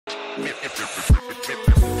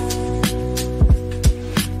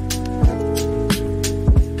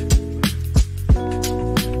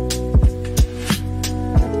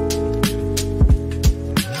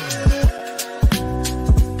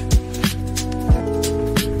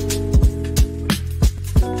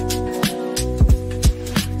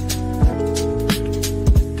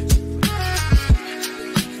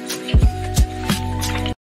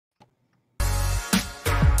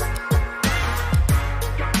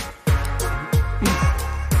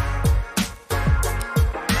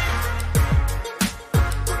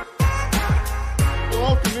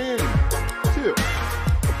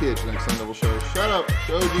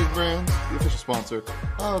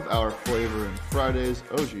Of our Flavor and Fridays.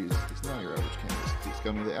 OG's is not your average cannabis juice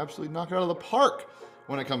gummy. They absolutely knock it out of the park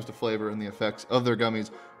when it comes to flavor and the effects of their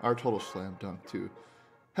gummies. Our total slam dunk too.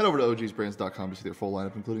 Head over to ogsbrands.com to see their full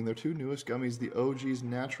lineup, including their two newest gummies, the OG's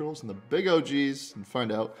Naturals and the Big OGs, and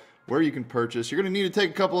find out where you can purchase. You're going to need to take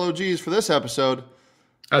a couple OGs for this episode.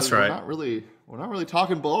 That's right. We're not really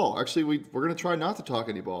talking ball. Actually, we're going to try not to talk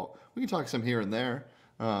any ball. We can talk some here and there.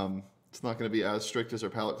 It's not going to be as strict as our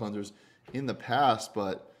palate cleansers in the past,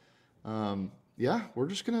 but yeah, we're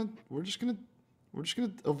just gonna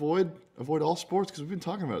avoid all sports because we've been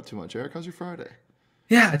talking about it too much. Erik, how's your Friday?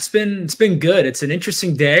 Yeah, it's been good. It's an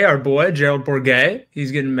interesting day. Our boy Gerald Bourget,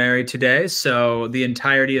 he's getting married today, so the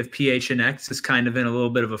entirety of PHNX is kind of in a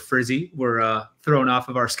little bit of a frizzy. We're thrown off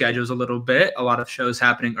of our schedules a little bit. A lot of shows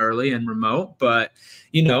happening early and remote, but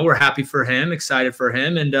we're happy for him, excited for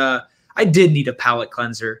him, and I did need a palate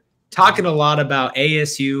cleanser. Talking a lot about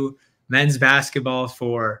ASU men's basketball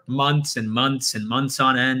for months and months and months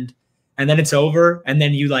on end. And then it's over. And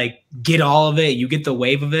then you get all of it. You get the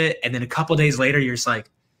wave of it. And then a couple days later, you're just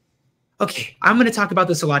like, okay, I'm going to talk about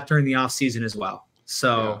this a lot during the off season as well.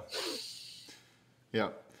 So yeah.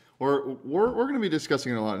 We're going to be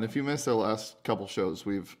discussing it a lot. And if you missed our last couple shows,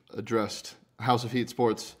 we've addressed House of Heat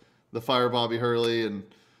Sports, the Fire Bobby Hurley, and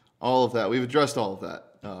all of that. We've addressed all of that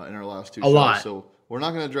in our last two shows. Lot. So we're not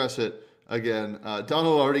going to address it again.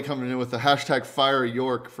 Donald already coming in with the hashtag Fire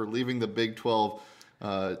York for leaving the Big 12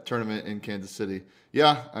 tournament in Kansas City.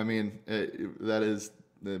 Yeah, I mean, that is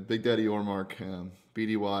the Big Daddy Ormark,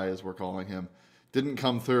 BDY as we're calling him. Didn't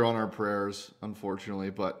come through on our prayers,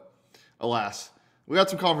 unfortunately, but alas. We got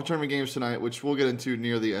some conference tournament games tonight, which we'll get into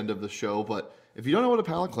near the end of the show, but if you don't know what a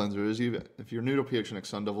palate cleanser is, if you're new to PHNX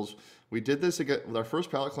Sun Devils, we did this again. Our first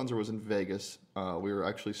palate cleanser was in Vegas. We were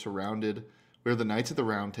actually surrounded. We were the Knights at the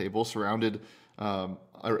Round Table, surrounded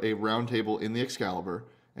a round table in the Excalibur,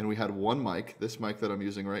 and we had one mic, this mic that I'm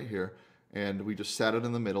using right here, and we just sat it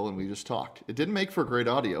in the middle and we just talked. It didn't make for great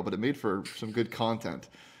audio, but it made for some good content,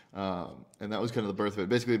 and that was kind of the birth of it.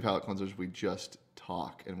 Basically, in palate cleansers, we just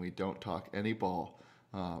talk, and we don't talk any ball,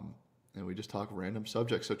 and we just talk random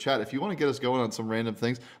subjects. So, chat, if you want to get us going on some random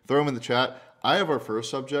things, throw them in the chat. I have our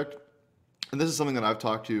first subject, and this is something that I've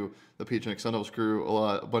talked to the PHNX Sun Devils crew a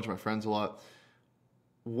lot, a bunch of my friends a lot.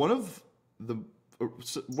 One of the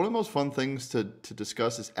most fun things to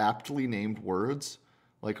discuss is aptly named words,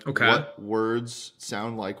 what words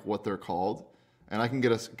sound like what they're called, and I can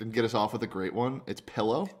get us off with a great one. It's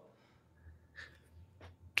pillow.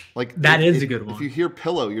 That is a good one. If you hear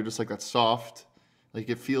pillow, you're just like, that's soft.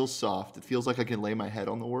 It feels soft. It feels like I can lay my head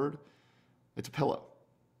on the word. It's a pillow.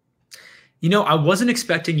 I wasn't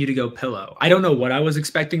expecting you to go pillow. I don't know what I was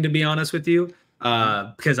expecting, to be honest with you,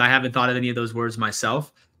 because I haven't thought of any of those words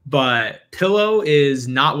myself. But pillow is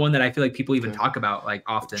not one that I feel like people even talk about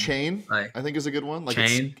often. Chain, I think, is a good one.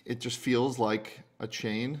 Chain. It just feels like a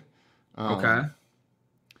chain. Okay.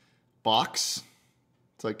 Box.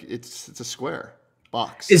 It's a square.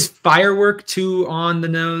 Box. Is firework too on the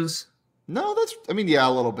nose? No, a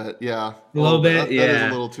little bit. Yeah. A little bit. That is a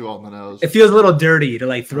little too on the nose. It feels a little dirty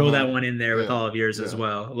to throw that one in there with all of yours as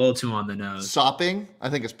well. A little too on the nose. Sopping, I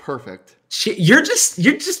think, is perfect. You're just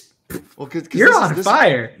well, cause you're on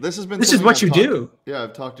fire. This has been. This is what you do. Yeah,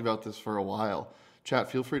 I've talked about this for a while. Chat,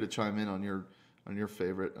 feel free to chime in on your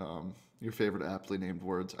favorite aptly named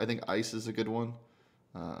words. I think ice is a good one.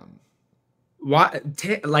 Why?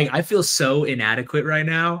 I feel so inadequate right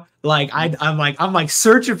now. I'm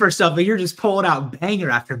searching for stuff, but you're just pulling out banger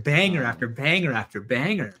after banger after banger after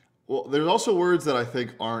banger. Well, there's also words that I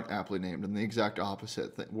think aren't aptly named, and the exact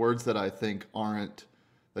opposite. Words that I think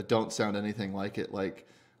that don't sound anything like it.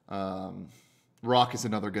 Rock is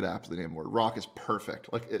another good aptly named word. Rock is perfect.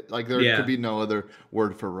 There could be no other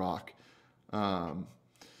word for rock. What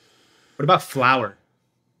about flower?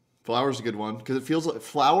 Flower's a good one because it feels like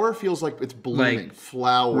flower feels like it's blooming.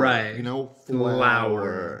 Flower, right?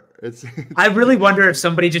 Flower. It's I really wonder if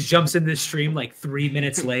somebody just jumps in this stream 3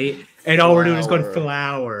 minutes late and all we're doing is going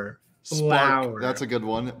flower. Spark. Flour. That's a good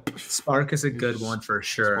one. Spark is a good one for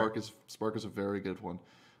sure. Spark is a very good one.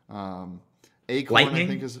 Acorn, Lightning? I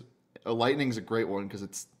think, is lightning's a great one because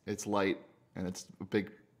it's light and it's a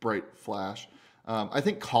big bright flash. I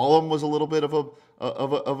think column was a little bit of a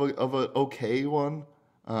okay one.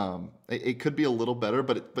 It could be a little better,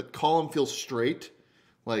 but column feels straight,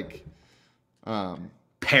 like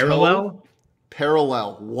Parallel.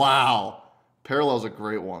 Parallel. Wow, parallel's a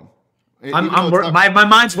great one. My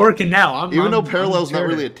mind's working now. Even though parallel's not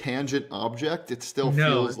really a tangent object, it still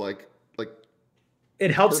feels like it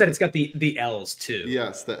helps that it's got the L's too.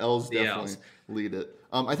 Yes, the L's definitely lead it.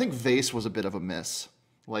 I think vase was a bit of a miss.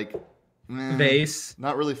 Like vase,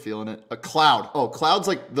 not really feeling it. A cloud. Oh, cloud's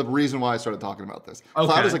like the reason why I started talking about this. Okay.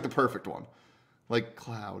 Cloud is like the perfect one. Like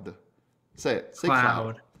cloud. Say it. Say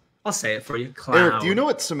cloud. I'll say it for you. Cloud. Eric, do you know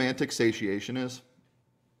what semantic satiation is?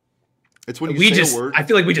 It's when you say a word. I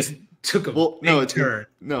feel like we just took a turn.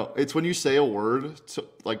 No, it's when you say a word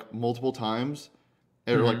like multiple times,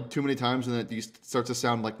 or like too many times, and then it starts to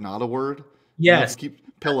sound like not a word. Yes.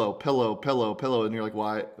 Keep pillow, and you're like,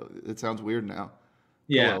 why? It sounds weird now.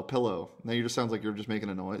 Yeah. Pillow. Now you just sounds like you're just making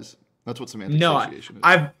a noise. That's what semantic association is.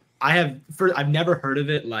 I've never heard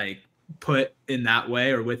of it like put in that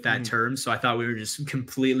way or with that term, so I thought we were just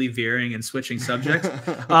completely veering and switching subjects.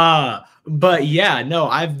 But yeah, no,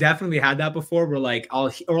 I've definitely had that before where like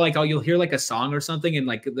you'll hear like a song or something and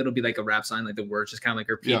like it'll be like a rap song, like the words just kind of like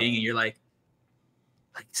repeating and you're like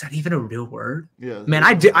is that even a real word? Yeah, man,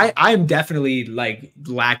 I am definitely like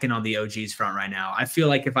lacking on the OGs front right now. I feel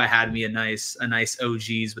like if I had me a nice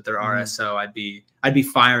OGs with their RSO, I'd be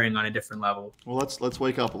firing on a different level. Well, let's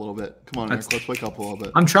wake up a little bit. Come on, Eric, let's wake up a little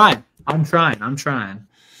bit. I'm trying.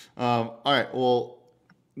 All right. Well,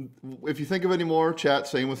 if you think of any more, chat.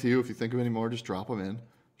 Same with you. If you think of any more, just drop them in.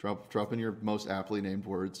 Drop in your most aptly named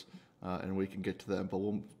words, and we can get to them. But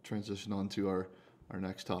we'll transition on to our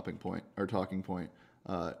next talking point.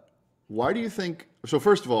 Why do you think? So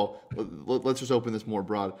first of all, let's just open this more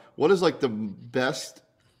broad. What is like the best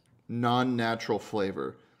non-natural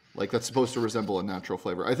flavor? Like that's supposed to resemble a natural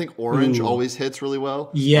flavor. I think orange always hits really well.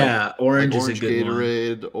 Yeah, orange is a good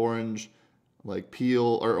Gatorade, orange, like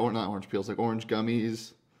peel or not orange peels, like orange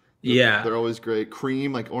gummies. They're always great.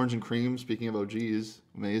 Cream, like orange and cream. Speaking of OGs,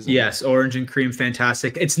 amazing. Yes, orange and cream,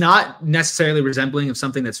 fantastic. It's not necessarily resembling of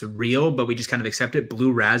something that's real, but we just kind of accept it.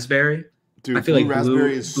 Blue raspberry. Dude, I feel like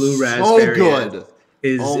raspberry is blue so raspberry good.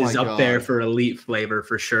 Is up there for elite flavor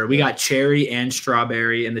for sure. We got cherry and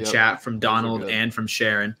strawberry in the chat from Donald and from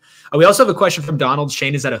Sharon. We also have a question from Donald.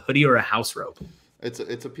 Shane, is that a hoodie or a house robe? It's a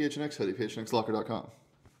PHNX hoodie, phnxlocker.com.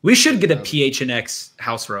 We should get a PHNX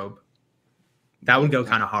house robe. That would go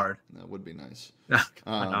kind of hard. That would be nice. Kind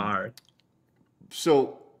of hard.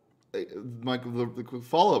 So, Mike, the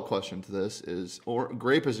follow-up question to this is, or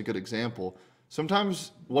grape is a good example.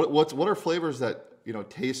 Sometimes, what are flavors that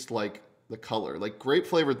taste like the color? Like grape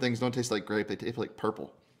flavored things don't taste like grape; they taste like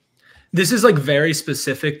purple. This is like very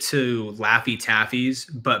specific to Laffy Taffies,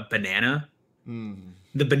 but banana.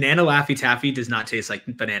 The banana Laffy Taffy does not taste like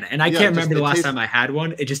banana, and I can't remember the last time I had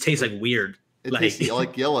one. It just tastes like weird. It tastes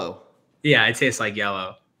like yellow. Yeah, it tastes like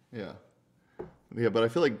yellow. Yeah, but I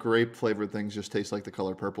feel like grape flavored things just taste like the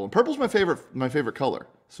color purple, and purple's my favorite color.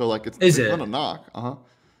 So like it's not a knock.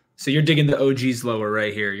 So you're digging the OGs lower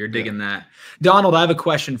right here. You're digging that. Donald, I have a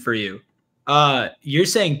question for you. You're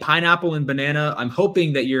saying pineapple and banana. I'm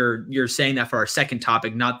hoping that you're saying that for our second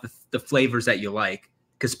topic, not the flavors that you like.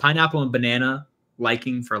 Because pineapple and banana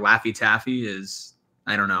liking for Laffy Taffy is,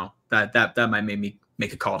 I don't know. That might make me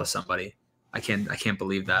make a call to somebody. I can't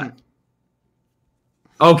believe that.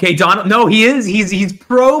 Okay, Donald. No, he is. He's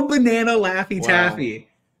pro banana Laffy Taffy.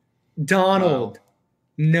 Donald. Wow.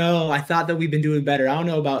 No, I thought that we've been doing better. I don't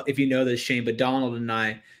know about if you know this, Shane, but Donald and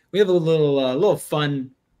I, we have a little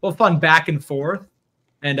fun back and forth,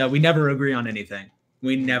 and we never agree on anything.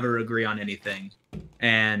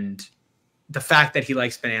 And the fact that he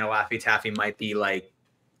likes banana Laffy Taffy might be like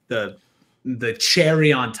the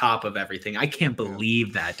cherry on top of everything. I can't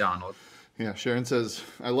believe that, Donald. Yeah, Sharon says,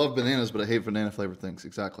 I love bananas, but I hate banana flavored things.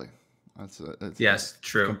 Exactly. Yes,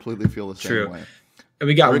 true. Completely feel the same way. And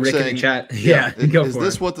we got Rick saying, in the chat. Is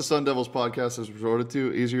this what the Sun Devils podcast has resorted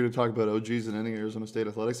to? Easier to talk about OGs than any Arizona State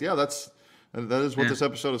athletics? Yeah, that is what this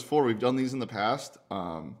episode is for. We've done these in the past.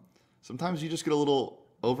 Sometimes you just get a little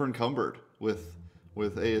over encumbered with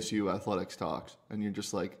ASU athletics talks, and you're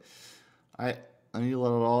just like, I need to let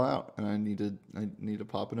it all out, and I need to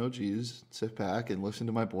pop in OGs, sit back, and listen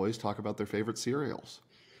to my boys talk about their favorite cereals.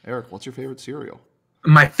 Eric, what's your favorite cereal?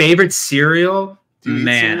 My favorite cereal? Do you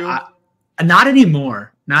eat cereal? Not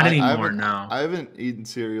anymore. No. I haven't eaten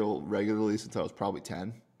cereal regularly since I was probably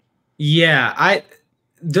 10. Yeah,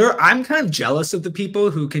 I'm kind of jealous of the people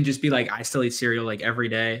who can just be like, I still eat cereal like every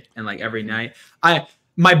day and like every night.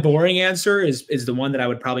 My boring answer is the one that I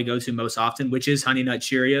would probably go to most often, which is Honey Nut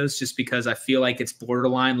Cheerios, just because I feel like it's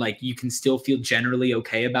borderline. Like you can still feel generally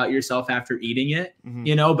okay about yourself after eating it,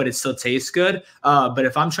 but it still tastes good. But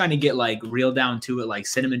if I'm trying to get like real down to it, like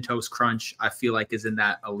Cinnamon Toast Crunch, I feel like is in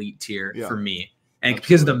that elite tier for me. And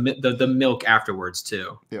absolutely. Because of the milk afterwards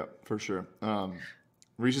too. Yeah, for sure.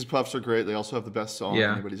 Reese's Puffs are great. They also have the best song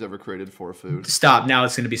anybody's ever created for a food. Stop. Now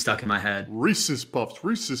it's going to be stuck in my head. Reese's Puffs.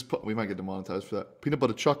 We might get demonetized for that. Peanut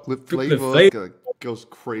butter chocolate flavor. Goes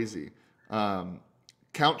crazy. Count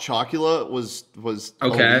Chocula was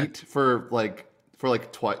elite for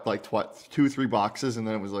 2-3 boxes, and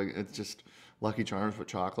then it was like it's just Lucky Charms with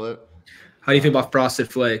chocolate. How do you feel about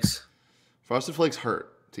Frosted Flakes? Frosted Flakes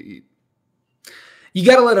hurt to eat. You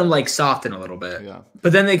got to let them like soften a little bit. Yeah.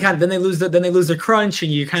 But then they lose their crunch, and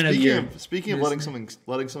you kind of speaking of letting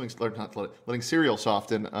cereal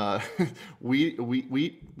soften. Wheat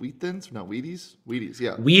thins? No, Wheaties.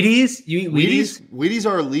 Yeah. Wheaties? You eat Wheaties? Wheaties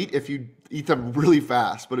are elite if you eat them really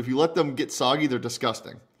fast, but if you let them get soggy, they're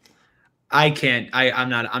disgusting. I can't. I'm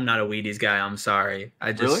not a Wheaties guy. I'm sorry.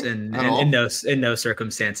 I just really? in no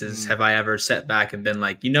circumstances have I ever sat back and been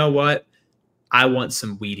like, you know what? I want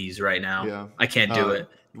some Wheaties right now. Yeah. I can't do it.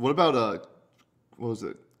 What about what was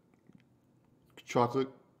it?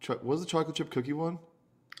 What was the chocolate chip cookie one?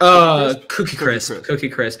 Cookie Crisp.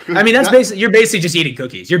 I mean, you're basically just eating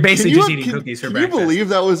cookies. You're basically just eating cookies for breakfast. Can you believe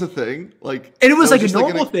that was a thing? And it was like a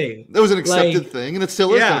normal thing. That was an accepted thing, and it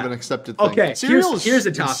still is kind of an accepted thing. Okay, here's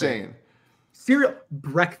a topic. Insane. Cereal,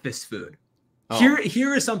 breakfast food. Oh.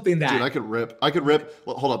 Here is something that I could rip.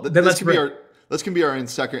 Well, hold up. This can be our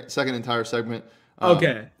second entire segment.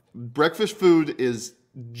 Okay. Breakfast food is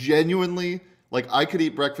genuinely like I could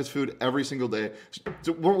eat breakfast food every single day.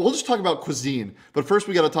 So we'll just talk about cuisine, but first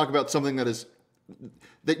we got to talk about something that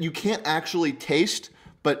you can't actually taste,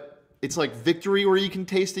 but it's like victory where you can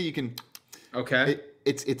taste it. You can. Okay.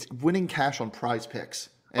 It's winning cash on Prize Picks.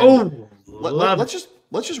 And let's just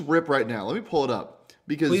rip right now. Let me pull it up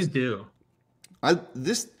because please do.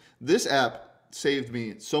 This app saved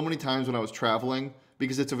me so many times when I was traveling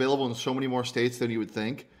because it's available in so many more states than you would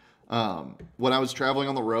think. When I was traveling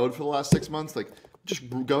on the road for the last 6 months, like just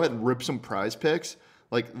go ahead and rip some Prize Picks.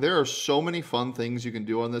 Like there are so many fun things you can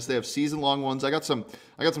do on this. They have season-long ones. I got some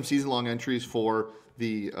season-long entries for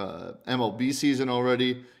the MLB season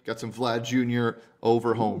already. Got some Vlad Jr.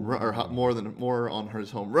 over more on his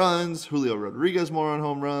home runs. Julio Rodriguez more on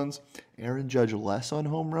home runs. Aaron Judge less on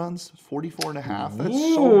home runs. 44.5. That's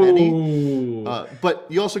so many. But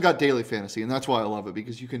you also got daily fantasy, and that's why I love it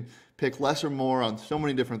because you can pick less or more on so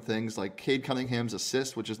many different things, like Cade Cunningham's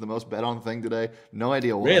assist, which is the most bet on thing today. No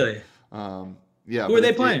idea why. Really? Yeah. Who are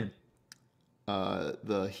they playing?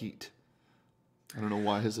 The Heat. I don't know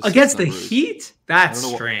why his assist against the Heat. That's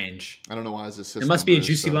strange. I don't know why his assist. It must be a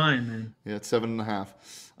juicy line, man. Yeah, it's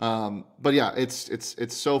 7.5. But yeah,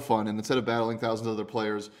 it's so fun. And instead of battling thousands of other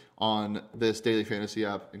players on this daily fantasy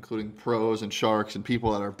app, including pros and sharks and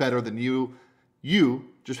people that are better than you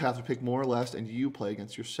just have to pick more or less, and you play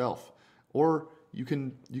against yourself, or you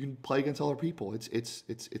can play against other people. It's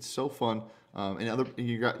so fun. And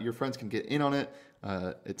your friends can get in on it.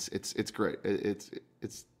 It's great.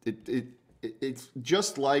 It's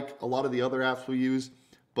just like a lot of the other apps we use,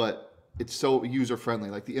 but it's so user friendly.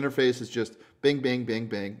 Like the interface is just bang, bang, bang,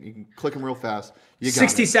 bang. You can click them real fast.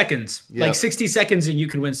 60 seconds, like 60 seconds, and you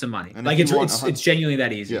can win some money. And like it's genuinely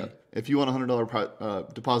that easy. Yeah. If you want a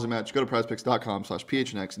 $100 deposit match, go to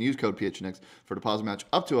prizepicks.com/PHNX and use code PHNX for deposit match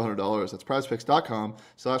up to $100. That's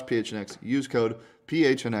prizepicks.com/PHNX. Use code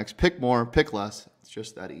PHNX. Pick more, pick less. It's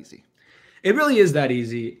just that easy. It really is that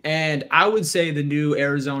easy. And I would say the new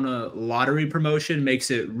Arizona lottery promotion makes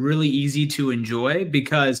it really easy to enjoy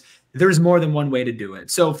because there's more than one way to do it.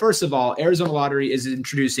 So first of all, Arizona Lottery is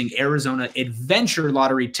introducing Arizona Adventure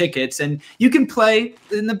Lottery tickets. And you can play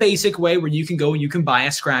in the basic way where you can go and you can buy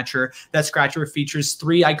a scratcher. That scratcher features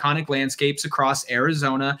 3 iconic landscapes across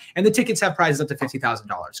Arizona. And the tickets have prizes up to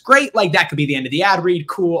 $50,000. Great. Like that could be the end of the ad read.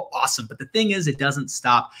 Cool. Awesome. But the thing is, it doesn't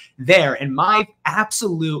stop there. And my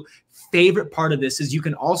absolute favorite part of this is you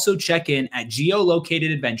can also check in at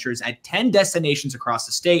geolocated adventures at 10 destinations across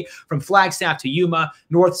the state, from Flagstaff to Yuma,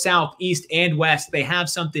 north, south, east, and west. They have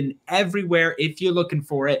something everywhere if you're looking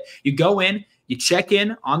for it. You go in, you check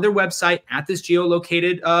in on their website at this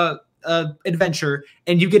geolocated adventure,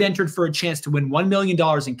 and you get entered for a chance to win $1 million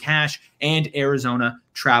in cash and Arizona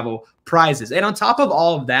travel prizes. And on top of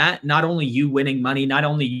all of that, not only you winning money, not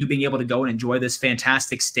only you being able to go and enjoy this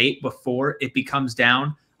fantastic state before it becomes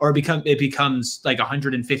down or it becomes like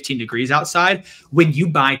 115 degrees outside, when you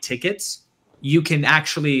buy tickets, you can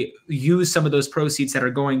actually use some of those proceeds that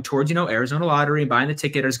are going towards, Arizona Lottery and buying the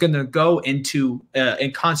ticket is going to go into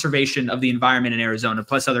in conservation of the environment in Arizona,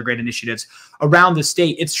 plus other great initiatives around the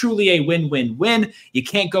state. It's truly a win-win-win. You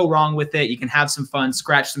can't go wrong with it. You can have some fun,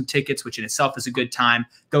 scratch some tickets, which in itself is a good time,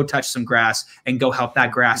 go touch some grass, and go help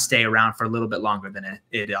that grass stay around for a little bit longer than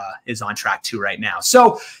it is on track to right now.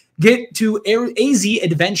 So get to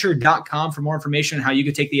azadventure.com for more information on how you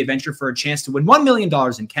could take the adventure for a chance to win $1 million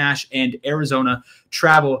in cash and Arizona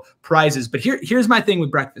travel prizes. But here's my thing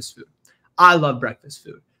with breakfast food. I love breakfast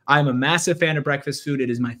food. I'm a massive fan of breakfast food.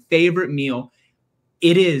 It is my favorite meal.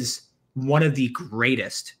 It is one of the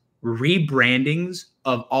greatest rebrandings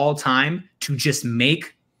of all time to just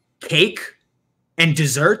make cake and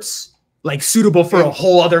desserts like suitable for a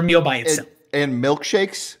whole other meal by itself. And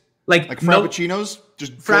milkshakes, like frappuccinos.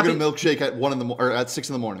 Just get a milkshake at 1 in the or at 6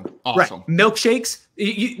 in the morning. Awesome. Right. Milkshakes.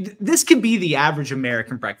 This could be the average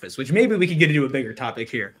American breakfast, which maybe we can get into a bigger topic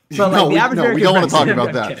here. But like we don't want to talk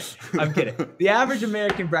about that. I'm kidding. The average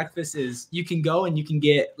American breakfast is you can go and you can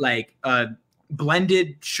get like a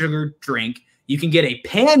blended sugar drink. You can get a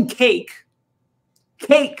pancake.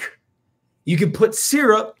 You can put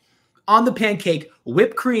syrup on the pancake,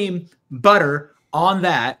 whipped cream, butter on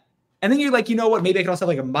that, and then you're like, you know what? Maybe I can also have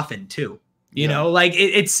like a muffin too. You know, like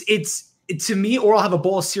it's to me, or I'll have a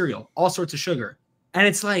bowl of cereal, all sorts of sugar. And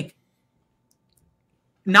it's like,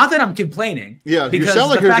 not that I'm complaining. Yeah, you sound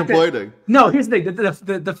like you're complaining. No, here's the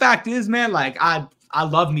thing. The fact is, man, like I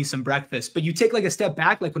love me some breakfast, but you take like a step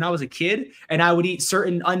back, like when I was a kid and I would eat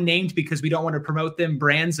certain unnamed, because we don't want to promote them,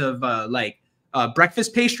 brands of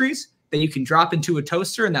breakfast pastries that you can drop into a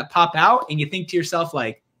toaster and that pop out. And you think to yourself,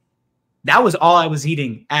 like, that was all I was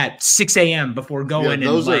eating at 6 a.m. before going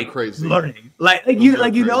and like learning.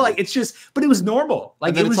 It's just, but it was normal.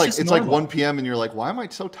 Like it was it's like 1 p.m. and you're like, why am I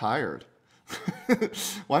so tired?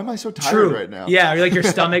 Why am I so tired right now? Yeah, you're like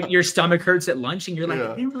your stomach hurts at lunch, and you're like,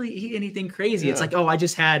 I didn't really eat anything crazy. Yeah. It's like, I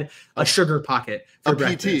just had a sugar pocket for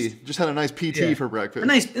breakfast. PT, just had a nice PT for breakfast.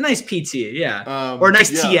 A nice PT, yeah, or a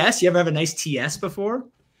nice TS. You ever have a nice TS before?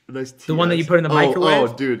 Nice TS. The one that you put in the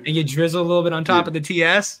microwave, dude, and you drizzle a little bit on top of the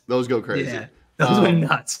TS. Those go crazy. Yeah, those went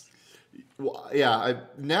nuts. Well, yeah, I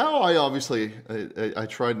obviously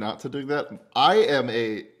tried not to do that. I am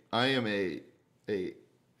a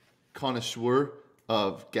connoisseur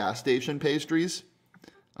of gas station pastries.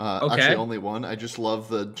 Actually, only one. I just love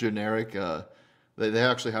the generic. They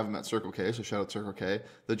actually have them at Circle K, so shout out Circle K.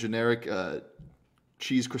 The generic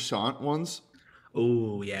cheese croissant ones.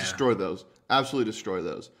 Oh yeah, destroy those. Absolutely destroy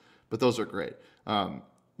those. But those are great.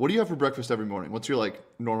 What do you have for breakfast every morning? What's your like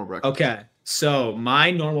normal breakfast? Okay, so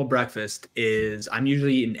my normal breakfast is I'm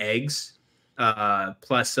usually eating eggs,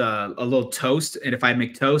 plus a little toast. And if I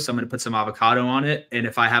make toast, I'm going to put some avocado on it. And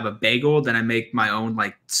if I have a bagel, then I make my own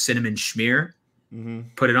like cinnamon schmear,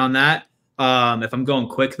 put it on that. If I'm going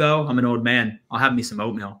quick though, I'm an old man. I'll have me some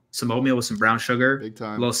oatmeal with some brown sugar, big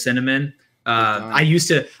time, a little cinnamon. I used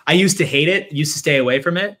to hate it, used to stay away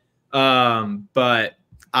from it. But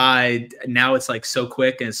now it's like so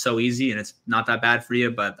quick and it's so easy and it's not that bad for you,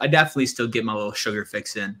 but I definitely still get my little sugar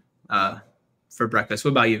fix in, for breakfast.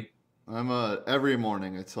 What about you? I'm every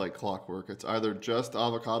morning it's like clockwork. It's either just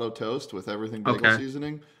avocado toast with everything bagel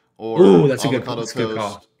seasoning, or that's avocado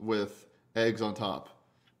toast with eggs on top.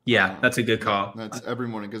 Yeah, that's a good call. That's every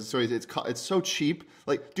morning because it's so cheap.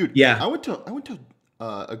 Like, dude, I went to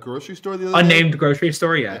a grocery store the other day. Unnamed grocery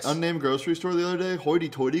store, yes. Unnamed grocery store the other day.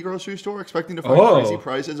 Hoity-toity grocery store, expecting to find crazy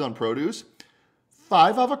prices on produce.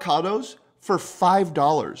 5 avocados for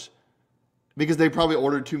 $5. Because they probably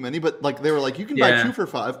ordered too many, but like they were like, you can buy 2 for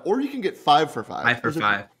 $5, or you can get 5 for $5. 5 for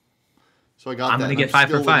 $5. So I got that. I'm gonna get 5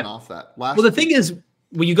 for $5. Off that. The thing is,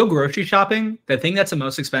 when you go grocery shopping, the thing that's the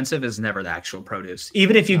most expensive is never the actual produce.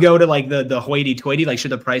 Even if you go to like the hoity-toity, like sure,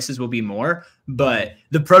 the prices will be more, but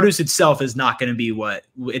the produce itself is not going to be what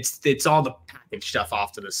it's all the packaged stuff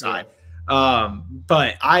off to the side.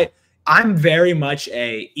 But I'm very much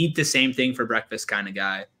a eat the same thing for breakfast kind of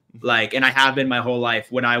guy. Like, and I have been my whole life.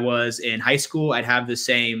 When I was in high school, I'd have the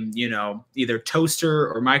same, either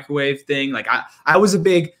toaster or microwave thing. Like I was a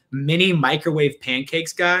big mini microwave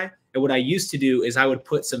pancakes guy. And what I used to do is I would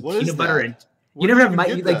put some peanut butter in. You never have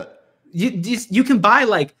you can buy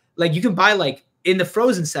like in the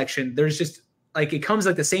frozen section. There's just like it comes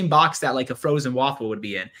like the same box that like a frozen waffle would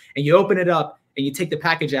be in, and you open it up and you take the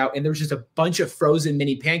package out, and there's just a bunch of frozen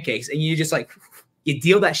mini pancakes, and you just like you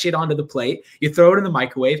deal that shit onto the plate, you throw it in the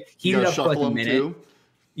microwave, heat it up for like a minute.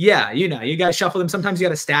 Yeah, you got to shuffle them. Sometimes you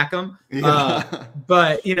got to stack them. Yeah.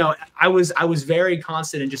 But I was very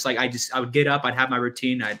constant and just like I would get up, I'd have my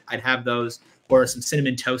routine, I'd have those or some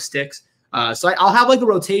cinnamon toast sticks. So I'll have like a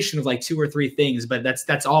rotation of like 2 or 3 things, but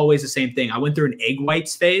that's always the same thing. I went through an egg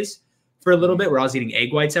whites phase for a little bit where I was eating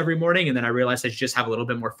egg whites every morning, and then I realized I should just have a little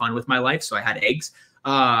bit more fun with my life, so I had eggs.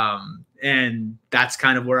 And that's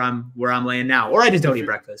kind of where I'm laying now, or I just don't eat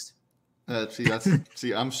breakfast.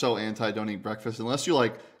 See, I'm so anti don't eat breakfast unless you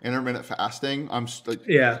like intermittent fasting. I'm like,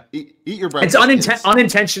 yeah, eat your breakfast. It's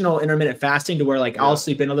unintentional intermittent fasting to where like I'll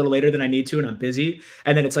sleep in a little later than I need to, and I'm busy,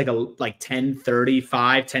 and then it's like 10:35,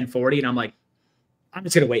 10:40, and I'm like, I'm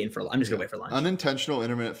just gonna wait for lunch. Unintentional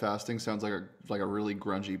intermittent fasting sounds like a really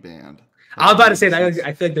grungy band. I was about to say that.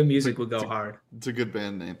 I feel like the music would go hard. It's a good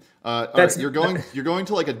band name. All right, you're going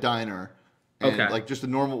to like a diner. And like just a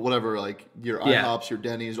normal whatever, like your IHOPs, your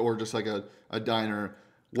Denny's, or just like a diner.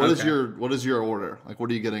 What is your order? Like,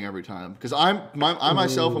 what are you getting every time? Because I'm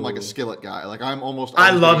like a skillet guy. Like I'm almost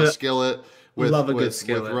I love a it. skillet with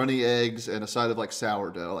with runny eggs and a side of like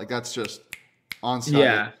sourdough. Like that's just on site.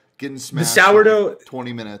 Yeah, getting smashed. The sourdough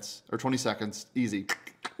 20 minutes or 20 seconds, easy.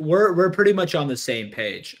 We're pretty much on the same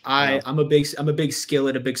page. I'm a big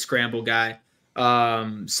skillet, a big scramble guy.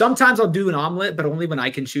 Sometimes I'll do an omelet, but only when I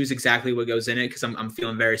can choose exactly what goes in it because I'm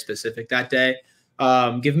feeling very specific that day.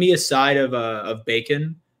 Give me a side of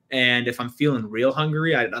bacon, and if I'm feeling real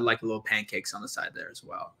hungry, I like a little pancakes on the side there as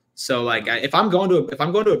well. So like if I'm going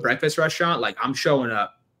to a breakfast restaurant, like I'm showing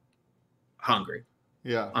up hungry.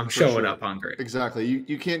 Yeah, I'm showing up hungry. Exactly.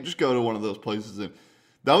 You can't just go to one of those places. And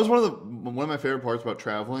that was one of my favorite parts about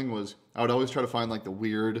traveling was I would always try to find like the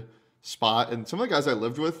weird spot, and some of the guys I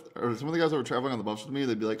lived with, or some of the guys that were traveling on the bus with me,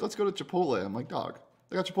 they'd be like, "Let's go to Chipotle." I'm like, "Dog,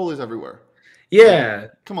 they got Chipotles everywhere." Yeah,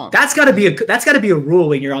 come on. That's got to be a rule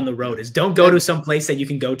when you're on the road. Is don't go to some place that you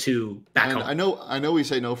can go to back home. I know we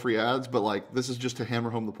say no free ads, but like this is just to hammer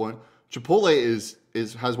home the point. Chipotle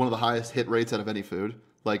has one of the highest hit rates out of any food.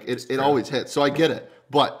 Like it always hits, so I get it.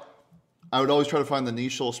 But I would always try to find the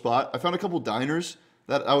niche little spot. I found a couple diners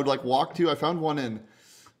that I would like walk to. I found one in.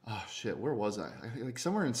 Oh shit! Where was I? Like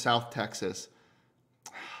somewhere in South Texas.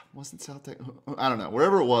 Wasn't South Texas? I don't know.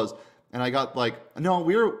 Wherever it was, and I got like no.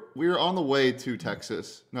 We were on the way to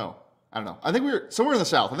Texas. No, I don't know. I think we were somewhere in the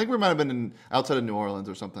South. I think we might have been outside of New Orleans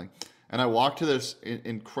or something. And I walked to this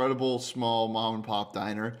incredible small mom and pop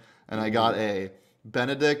diner, and I got a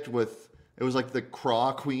Benedict with it was like the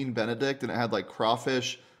Craw Queen Benedict, and it had like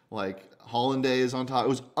crawfish, like hollandaise on top. It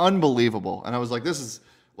was unbelievable, and I was like, this is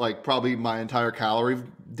like probably my entire calorie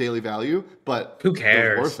daily value, but who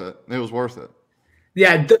cares? It was worth it. It was worth it.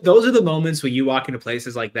 Yeah, those are the moments when you walk into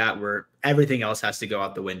places like that where everything else has to go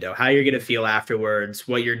out the window. How you're going to feel afterwards,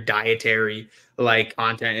 what your dietary like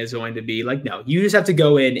content is going to be. Like, no, you just have to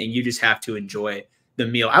go in and you just have to enjoy the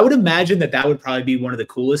meal. I would imagine that would probably be one of the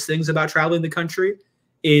coolest things about traveling the country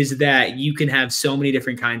is that you can have so many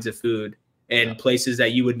different kinds of food in places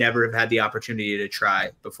that you would never have had the opportunity to try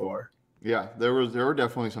before. Yeah, there were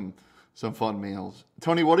definitely some fun meals.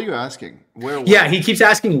 Tony, what are you asking? Where? Yeah, he keeps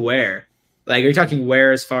asking where. Like, are you talking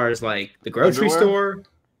where as far as like the grocery store,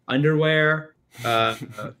 underwear?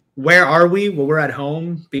 Where are we? Well, we're at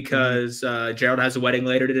home because Gerald has a wedding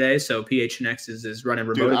later today, so PHNX is running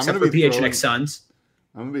remote, except for PHNX Suns.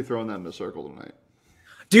 I'm gonna be throwing that in a circle tonight.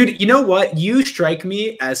 Dude, you know what? You strike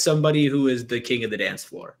me as somebody who is the king of the dance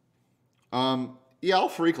floor. Yeah, I'll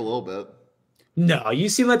freak a little bit. No, you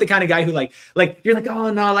seem like the kind of guy who like you're like, oh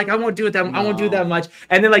no, like I won't do it that I won't do that much.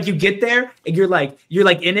 And then like you get there and you're like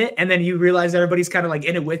in it, and then you realize everybody's kind of like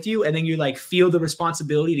in it with you, and then you like feel the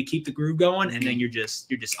responsibility to keep the groove going, and then you're just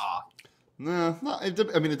off. Nah, it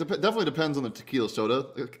definitely depends on the tequila soda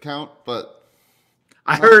count, but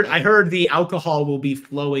I heard the alcohol will be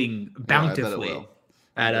flowing bountifully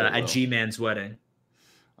at G-Man's wedding.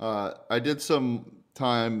 I did some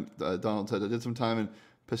time. Donald said I did some time in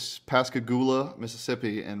Pascagoula,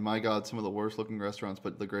 Mississippi, and my God, some of the worst looking restaurants,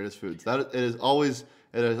 but the greatest foods. It is always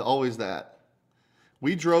that.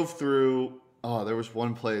 We drove through. Oh, there was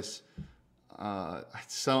one place.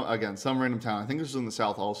 Some random town. I think this was in the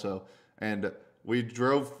South also, and we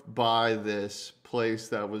drove by this place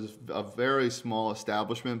that was a very small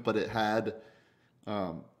establishment, but it had.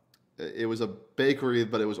 It was a bakery,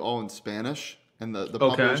 but it was all in Spanish, and the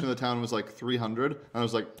population of the town was like 300. And I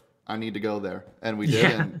was like, I need to go there, and we did.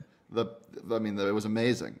 Yeah. And it was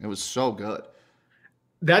amazing. It was so good.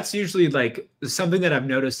 That's usually like something that I've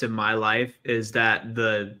noticed in my life is that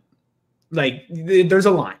there's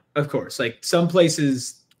a line, of course. Like some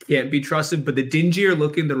places can't be trusted, but the dingier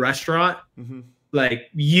looking the restaurant, like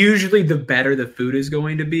usually the better the food is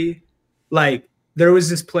going to be. Like There was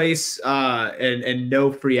this place, and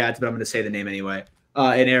no free ads, but I'm going to say the name anyway,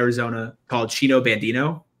 in Arizona called Chino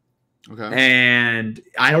Bandino. Okay. And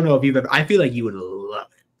I don't know if you've ever, I feel like you would love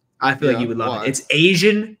it. I feel like you would love it. It's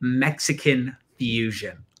Asian Mexican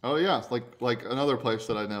fusion. Oh yeah, like another place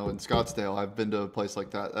that I know in Scottsdale. I've been to a place like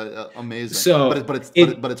that. Amazing. So,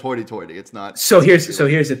 but it's hoity-toity. It's not. So here's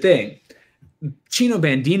the thing. Chino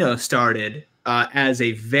Bandino started as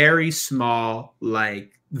a very small,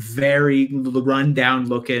 like very rundown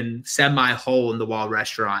looking, semi-hole in the wall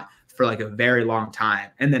restaurant for like a very long time,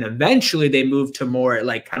 and then eventually they moved to more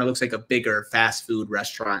like kind of looks like a bigger fast food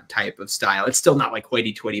restaurant type of style. It's still not like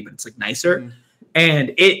hoity-toity, but it's like nicer,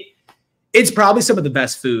 and it's probably some of the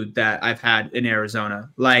best food that I've had in Arizona.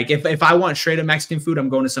 Like if I want straight up Mexican food, I'm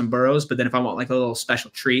going to some burros. But then if I want like a little special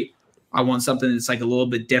treat, I want something that's like a little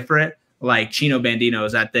bit different. Like Chino Bandino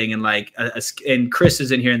is that thing. And like, and Chris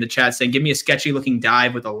is in here in the chat saying, give me a sketchy looking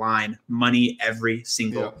dive with a line, money every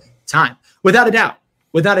single time. Without a doubt.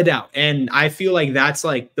 Without a doubt. And I feel like that's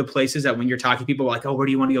like the places that when you're talking to people like, oh, where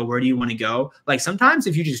do you want to go? Where do you want to go? Like sometimes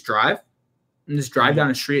if you just drive down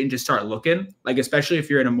the street and just start looking, like especially if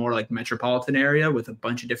you're in a more like metropolitan area with a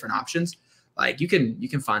bunch of different options, like you can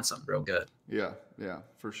find something real good. Yeah,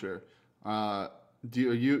 for sure.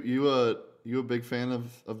 You a big fan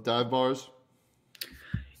of dive bars?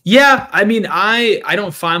 Yeah, I mean, I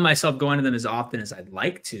don't find myself going to them as often as I'd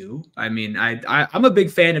like to. I mean, I'm a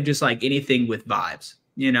big fan of just like anything with vibes,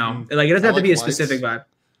 you know, like it doesn't have to be a specific vibe.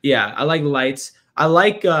 Yeah, I like lights. I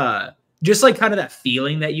like just like kind of that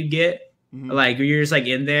feeling that you get. Like you're just like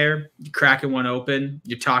in there, you're cracking one open,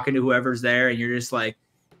 you're talking to whoever's there, and you're just like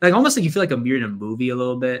almost like you feel like you're in a movie a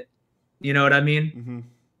little bit. You know what I mean?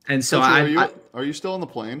 And so are you still on the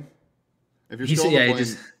plane? If you're still on the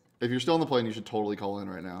plane, if you're still on the plane, you should totally call in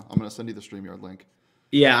right now. I'm gonna send you the StreamYard link.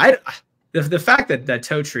 Yeah, the fact that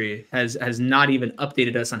Totri has not even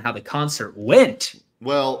updated us on how the concert went.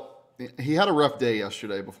 Well, he had a rough day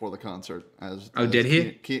yesterday before the concert. Did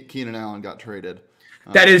he? Keenan Allen got traded.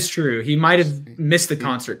 That is true. He might have missed the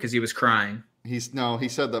concert because he was crying. He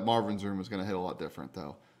said that Marvin's Room was going to hit a lot different,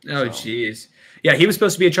 though. Oh, jeez. Yeah, he was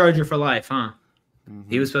supposed to be a Charger for life, huh?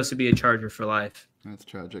 He was supposed to be a Charger for life. That's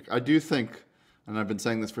tragic. I do think, and I've been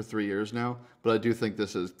saying this for 3 years now, but I do think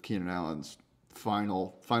this is Keenan Allen's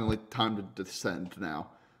finally time to descend now.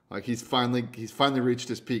 Like he's finally reached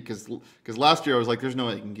his peak because last year I was like, there's no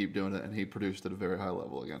way he can keep doing it, and he produced at a very high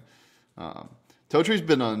level again. Totri's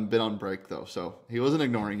been on break though, so he wasn't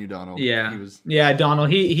ignoring you, Donald. Yeah, Donald.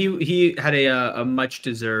 He had a much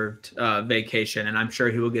deserved vacation, and I'm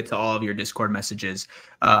sure he will get to all of your Discord messages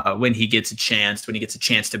when he gets a chance. When he gets a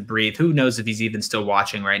chance to breathe. Who knows if he's even still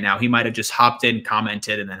watching right now? He might have just hopped in,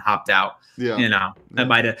 commented, and then hopped out. Yeah, you know that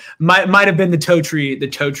might have been the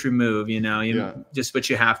Totri move. You know, just what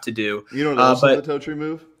you have to do. You know what else is the Totri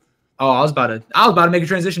move? Oh, I was about to make a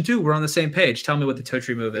transition too. We're on the same page. Tell me what the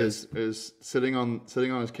Totri move is. Is sitting on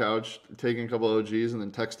his couch, taking a couple OGs, and then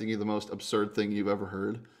texting you the most absurd thing you've ever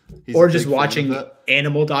heard. Or just watching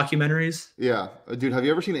animal documentaries. Yeah, dude. Have you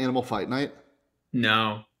ever seen Animal Fight Night?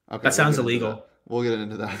 No. Okay, that sounds illegal. We'll get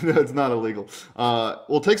into that. It's not illegal.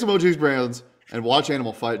 We'll take some OGs brands and watch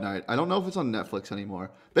Animal Fight Night. I don't know if it's on Netflix anymore.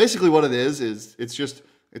 Basically, what it is it's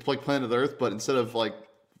like Planet Earth, but instead of like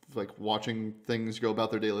watching things go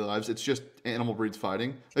about their daily lives, it's just animal breeds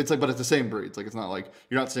fighting. It's like, but it's the same breeds. Like it's not like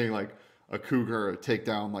you're not seeing like a cougar take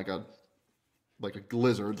down like a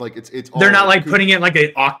lizard. Like it's all they're not like putting it like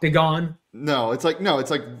an octagon. No, it's like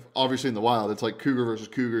obviously in the wild, it's like cougar versus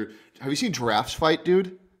cougar. Have you seen giraffes fight,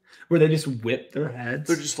 dude? Where they just whip their heads.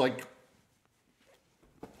 They're just like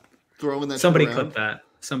throwing that. Somebody shit clip that.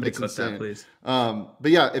 Somebody clip that, please.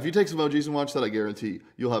 But yeah, if you take some OGs and watch that, I guarantee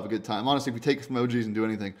you'll have a good time. Honestly, if you take some OGs and do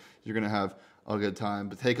anything, you're going to have a good time.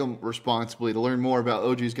 But take them responsibly. To learn more about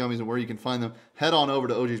OGs gummies and where you can find them, head on over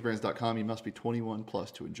to ogsbrands.com. You must be 21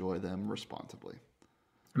 plus to enjoy them responsibly.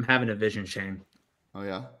 I'm having a vision, Shane. Oh,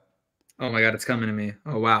 yeah? Oh, my God, it's coming to me.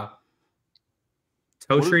 Oh, wow.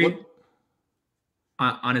 Totri,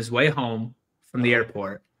 on his way home from the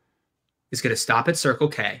airport, is going to stop at Circle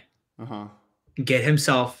K. Get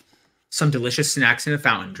himself some delicious snacks and a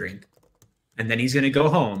fountain drink. And then he's going to go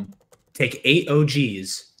home, take 8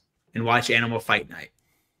 OGs, and watch Animal Fight Night.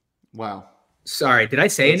 Wow. Sorry, did I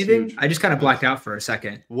say anything? Huge. I just kind of blacked out for a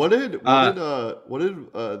second. What did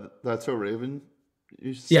That's So Raven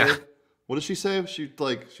used to say? Yeah. What did she say? She'd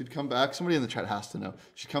come back. Somebody in the chat has to know.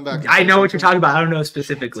 She'd come back. I know what you're talking about. I don't know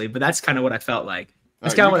specifically, but that's kind of what I felt like.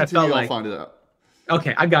 That's kind of what I felt like. I'll find it out.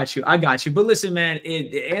 Okay, I got you. But listen, man,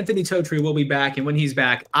 Anthony Totri will be back. And when he's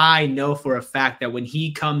back, I know for a fact that when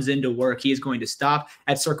he comes into work, he is going to stop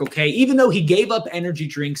at Circle K. Even though he gave up energy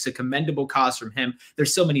drinks, a commendable cause from him,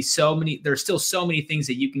 there's still so many things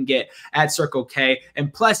that you can get at Circle K.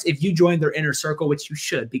 And plus, if you join their inner circle, which you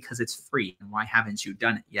should because it's free, and why haven't you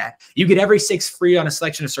done it yet? You get every 6 free on a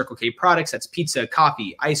selection of Circle K products. That's pizza,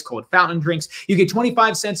 coffee, ice cold fountain drinks. You get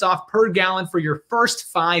 25 cents off per gallon for your first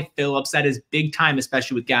 5 fill-ups. That is big time,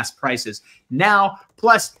 especially with gas prices now.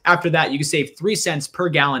 Plus, after that, you can save 3 cents per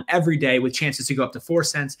gallon every day with chances to go up to 4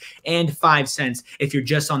 cents and 5 cents if you're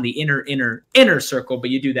just on the inner circle. But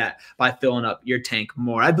you do that by filling up your tank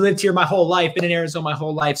more. I've lived here my whole life, been in Arizona my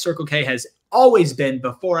whole life. Circle K has always been,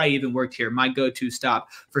 before I even worked here, my go-to stop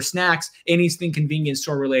for snacks, anything convenience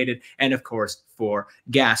store related, and of course for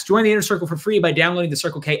gas. Join the Inner Circle for free by downloading the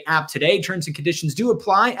Circle K app today. Terms and conditions do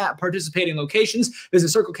apply at participating locations. Visit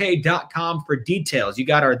CircleK.com for details. You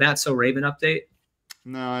got our That's So Raven update?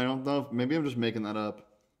 No, I don't know. Maybe I'm just making that up.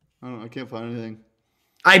 I don't know. I can't find anything.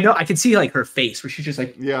 I know. I can see like her face where she's just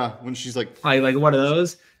like, yeah, when she's like one of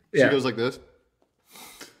those. She goes like this.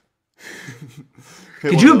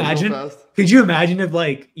 Could you imagine? Could you imagine if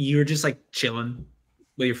like you were just like chilling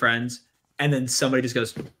with your friends and then somebody just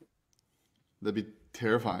goes? That'd be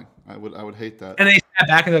terrifying. I would hate that. And they sat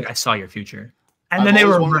back and they're like, I saw your future. And then they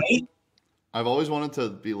were right. I've always wanted to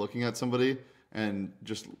be looking at somebody and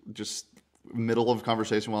just middle of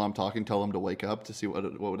conversation while I'm talking, tell them to wake up to see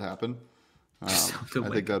what would happen. I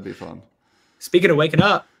think that'd be fun. Speaking of waking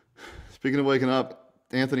up,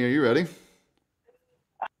 Anthony, are you ready?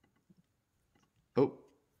 Oh,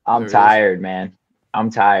 I'm tired, man. I'm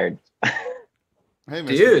tired. Hey, Mr.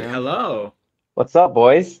 Dude, Man. hello. What's up,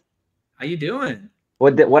 boys? How you doing?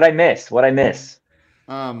 What I miss? Dude,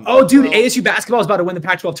 ASU basketball is about to win the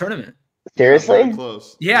Pac-12 tournament. Seriously? Yeah,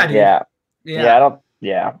 close. Yeah, dude.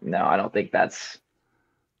 Yeah. I don't think that's.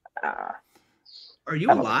 Are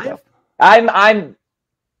you alive? I'm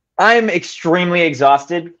extremely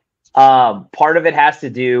exhausted. Part of it has to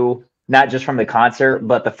do not just from the concert,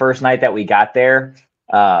 but the first night that we got there.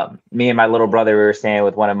 Me and my little brother, we were staying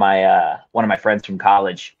with one of my friends from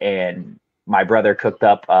college, and my brother cooked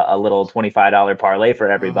up a little $25 parlay for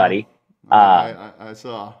everybody. I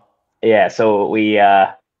saw. Yeah, so we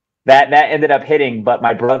that ended up hitting, but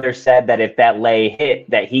my brother said that if that lay hit,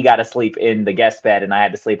 that he got to sleep in the guest bed and I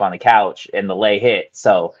had to sleep on the couch, and the lay hit.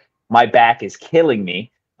 So my back is killing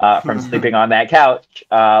me from sleeping on that couch.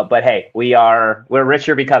 But hey, we're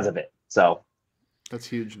richer because of it. So that's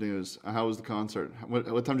huge news. How was the concert?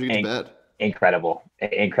 What time did you get to bed? Incredible.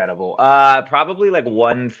 Probably like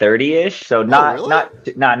 1:30ish. So not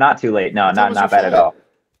too late. No, not bad at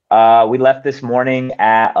all. We left this morning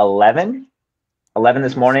at 11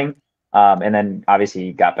 this morning. And then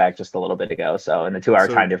obviously got back just a little bit ago. So, and the 2-hour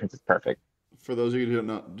time difference is perfect. For those of you who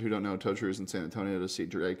don't know, Totri is in San Antonio to see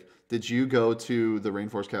Drake. Did you go to the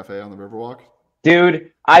Rainforest Cafe on the Riverwalk?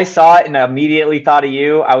 Dude, I saw it and immediately thought of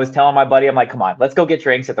you. I was telling my buddy, I'm like, come on, let's go get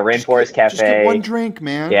drinks at the Rainforest Cafe. Just get one drink,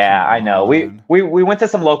 man. Yeah, I know. We went to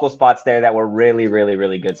some local spots there that were really, really,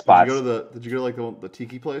 really good spots. Did you go to like the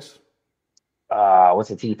tiki place? What's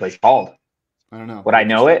the tiki place called? I don't know. Would I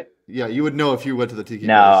know it? Yeah, you would know if you went to the tiki place.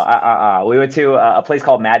 No, we went to a place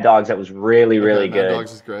called Mad Dogs that was really, really good. Mad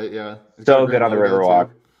Dogs is great, yeah. So good on the Riverwalk.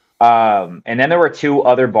 And then there were 2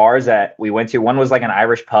 other bars that we went to. One was like an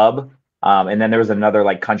Irish pub. And then there was another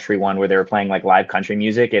like country one where they were playing like live country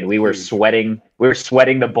music, and we were sweating. We were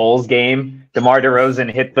sweating the Bulls game. DeMar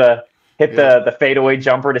DeRozan hit the fadeaway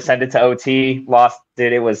jumper to send it to OT. Lost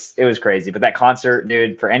it. It was crazy. But that concert,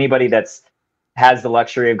 dude, for anybody that's has the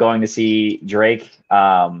luxury of going to see Drake,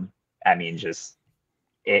 I mean, just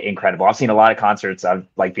incredible. I've seen a lot of concerts of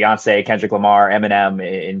like Beyonce, Kendrick Lamar,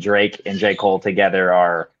 Eminem, and Drake and J. Cole together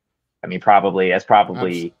are, I mean, probably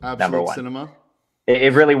number one. Cinema.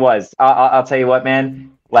 It really was. I'll tell you what,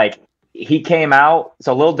 man. Like, he came out.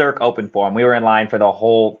 So Lil Durk opened for him. We were in line for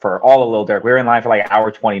all of Lil Durk. We were in line for like an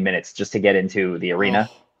hour, 20 minutes just to get into the arena,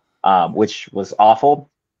 which was awful.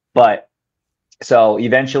 But so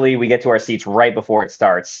eventually we get to our seats right before it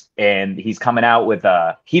starts, and he's coming out with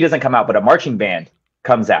he doesn't come out, but a marching band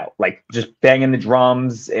comes out, like just banging the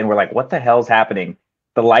drums, and we're like, what the hell's happening?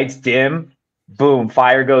 The lights dim, boom,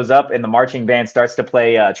 fire goes up, and the marching band starts to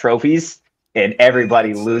play Trophies, and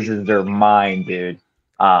everybody loses their mind, dude.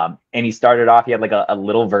 And he started off, he had like a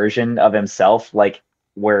little version of himself, like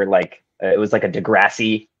where like it was like a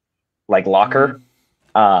Degrassi like locker.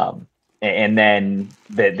 And then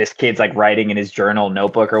this kid's like writing in his journal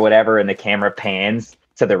notebook or whatever, and the camera pans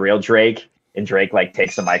to the real Drake, and Drake like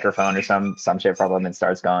takes a microphone or some shit from him and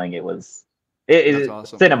starts going. It's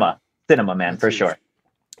awesome. Cinema. Cinema, man, That's for huge. sure.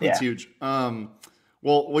 That's huge.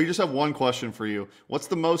 Well, we just have one question for you. What's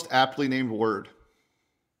the most aptly named word?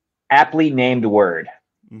 Aptly named word.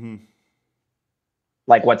 Mm-hmm.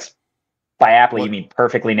 Like what's by aptly, you mean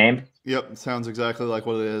perfectly named? Yep, sounds exactly like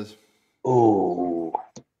what it is. Ooh.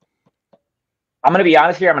 I'm going to be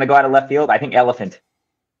honest here. I'm going to go out of left field. I think elephant.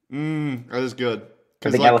 That is good. I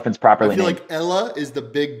think elephant's properly named. I feel like Ella is the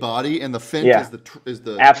big body and the Fint is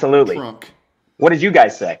the absolutely trunk. What did you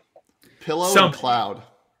guys say? Pillow and cloud.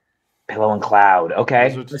 Pillow and cloud.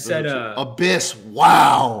 Okay. I said abyss.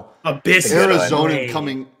 Wow. Abyss. Arizona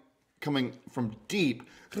coming from deep.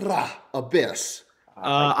 Abyss.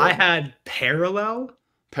 I had parallel.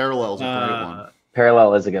 Parallel's a great one.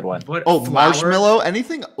 Parallel is a good one. What, flower? Marshmallow.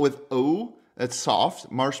 Anything with O that's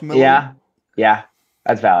soft. Marshmallow. Yeah.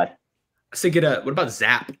 That's valid. So what about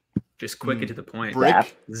zap? Just quick and to the point.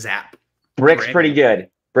 Brick. Zap. Brick's pretty good.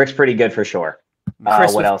 Brick's pretty good for sure.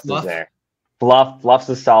 What else is there? Fluff's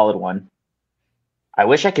a solid one. I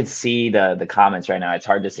wish I could see the comments right now. It's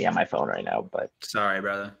hard to see on my phone right now, but sorry,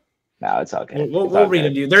 brother. No, it's okay. We'll read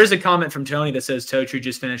them to you. There's a comment from Tony that says Totri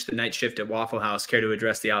just finished the night shift at Waffle House. Care to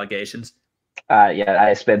address the allegations? Yeah,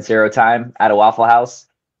 I spent 0 time at a Waffle House.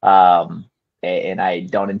 And I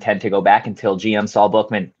don't intend to go back until GM Saul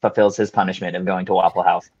Bookman fulfills his punishment of going to Waffle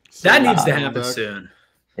House. That needs to happen soon.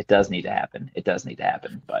 It does need to happen.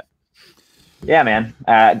 But yeah, man,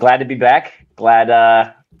 glad to be back.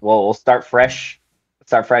 Glad we'll start fresh.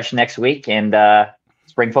 Start fresh next week, and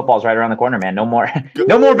spring football's right around the corner, man. No more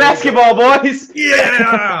basketball, boys.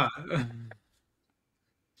 Yeah.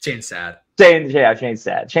 Shane's sad. Shane's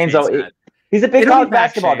sad. Shane's he's a big college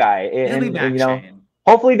basketball guy, and you know,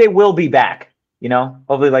 hopefully they will be back. You know,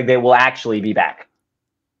 hopefully they will actually be back.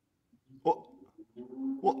 Well,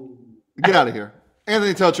 get out of here.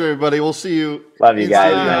 Anthony Toucher, everybody. We'll see you. Love you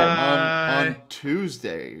guys, on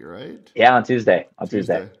Tuesday, right? Yeah, on Tuesday.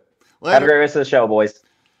 Tuesday. Have a great rest of the show, boys.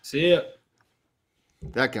 See ya.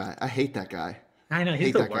 That guy. I hate that guy. I know.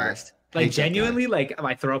 He's the worst. Like, genuinely, like,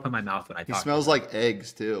 I throw up in my mouth when I talk. He smells like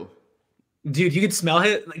eggs, too. Dude, you could smell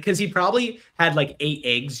it because he probably had like 8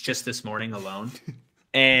 eggs just this morning alone.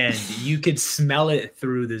 And you could smell it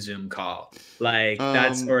through the Zoom call. Like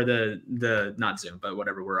that's or the not Zoom, but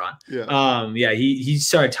whatever we're on. Yeah. He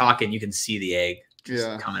started talking, you can see the egg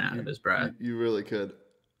just coming out of his breath. You really could.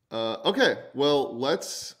 Okay. Well,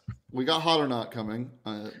 we got Hot or Not coming.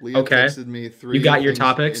 Leah texted me 3. You got your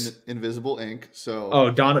topics? Invisible ink. So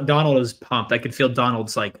Donald is pumped. I could feel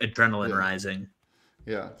Donald's like adrenaline rising.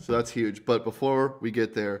 Yeah, so that's huge. But before we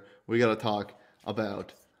get there, we got to talk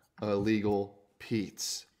about Illegal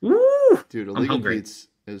Pete's. Woo! Dude, Illegal Pete's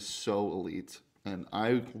is so elite. And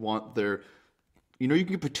I want their... You know you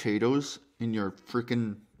can get potatoes in your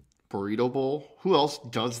freaking burrito bowl? Who else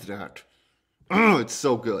does that? It's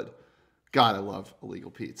so good. God, I love Illegal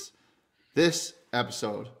Pete's. This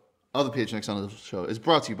episode of the PHNX on the show is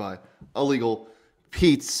brought to you by Illegal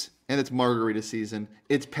Pete's. And it's margarita season.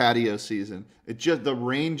 It's patio season. The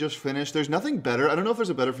rain just finished. There's nothing better. I don't know if there's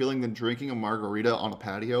a better feeling than drinking a margarita on a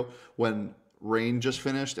patio when rain just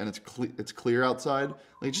finished and it's clear outside.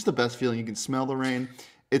 Like, just the best feeling. You can smell the rain.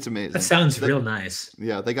 It's amazing. That sounds real nice.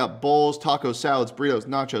 Yeah, they got bowls, tacos, salads, burritos,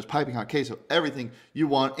 nachos, piping hot queso, everything you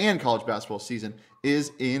want. And college basketball season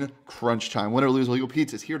is in crunch time. Win or lose, Illegal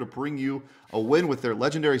Pete's is here to bring you a win with their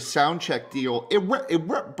legendary sound check deal.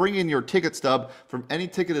 Bring in your ticket stub from any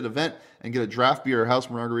ticketed event and get a draft beer or house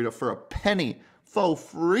margarita for a penny. Faux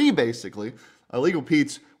free, basically. Illegal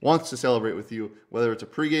Pete's wants to celebrate with you, whether it's a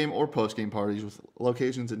pregame or postgame parties, with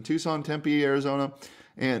locations in Tucson, Tempe, Arizona.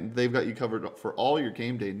 And they've got you covered for all your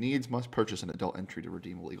game day needs. Must purchase an adult entry to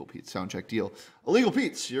redeem Illegal Pete's soundcheck deal. Illegal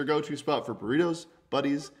Pete's, your go-to spot for burritos,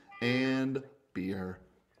 buddies, and beer.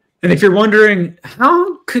 And if you're wondering,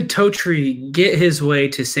 how could Totri get his way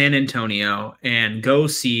to San Antonio and go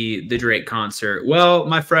see the Drake concert? Well,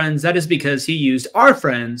 my friends, that is because he used our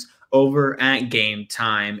friends over at Game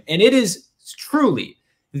Time. And it is truly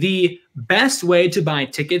the best way to buy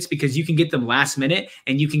tickets because you can get them last minute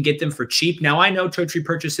and you can get them for cheap. Now, I know Totri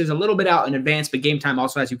purchases a little bit out in advance, but Game Time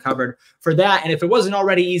also has you covered for that. And if it wasn't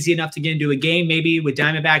already easy enough to get into a game, maybe with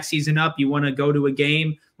Diamondback season up, you want to go to a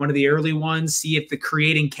game, one of the early ones, see if the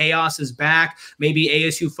Creating Chaos is back. Maybe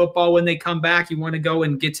ASU football, when they come back, you want to go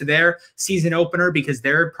and get to their season opener because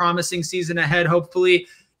they're promising season ahead, hopefully.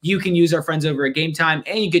 You can use our friends over at Game Time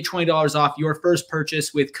and you get $20 off your first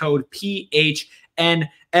purchase with code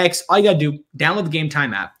PHNX. All you got to do, download the Game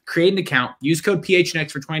Time app, create an account, use code PHNX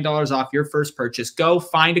for $20 off your first purchase. Go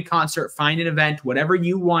find a concert, find an event, whatever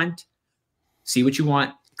you want. See what you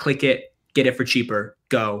want, click it, get it for cheaper.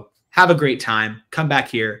 Go have a great time, come back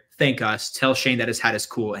here, thank us, tell Shane that his hat is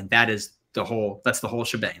cool, and that's the whole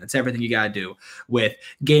shebang. That's everything you got to do with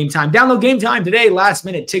Game Time. Download Game Time today. Last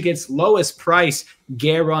minute tickets, lowest price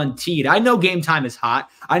guaranteed. I know Game Time is hot.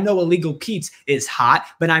 I know Illegal Pete's is hot,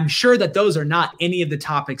 but I'm sure that those are not any of the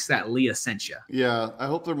topics that Leah sent you. Yeah, I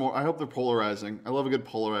hope they're polarizing. I love a good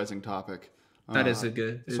polarizing topic. That is a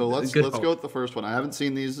good. So let's go with the first one. I haven't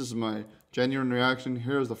seen these. This is my genuine reaction.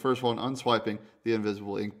 Here's the first one. Unswiping the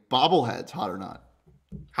invisible ink. Bobbleheads, hot or not?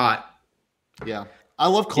 Hot. Yeah. I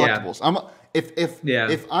love collectibles. Yeah.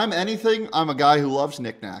 If I'm anything, I'm a guy who loves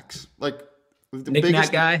knickknacks. Like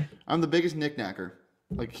Knick-knack guy. I'm the biggest knickknacker.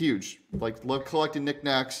 Like huge. Like love collecting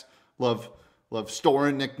knickknacks. Love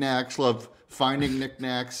storing knickknacks. Love finding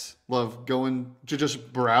knickknacks. Love going to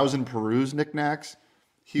just browse and peruse knickknacks.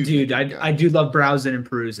 Huge. Dude, I do love browsing and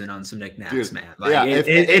perusing on some knickknacks, dude, man. Like, yeah,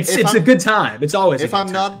 it's a good time. It's always. If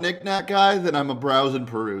I'm not a knickknack guy, then I'm a browse and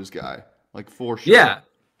peruse guy. Like for sure. Yeah.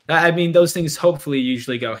 I mean, those things hopefully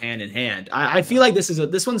usually go hand in hand. I feel like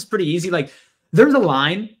this one's pretty easy. Like, there's a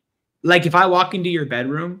line. Like, if I walk into your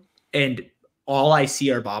bedroom and all I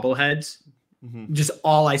see are bobbleheads, just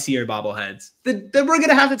all I see are bobbleheads, then we're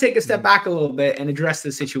gonna have to take a step back a little bit and address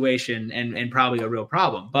the situation and probably a real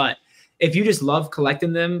problem. But if you just love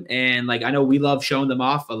collecting them, and like I know we love showing them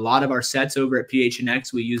off, a lot of our sets over at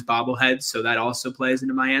PHNX we use bobbleheads, so that also plays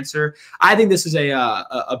into my answer. I think this is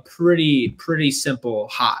a pretty simple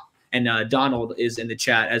hot, and Donald is in the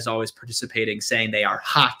chat as always participating, saying they are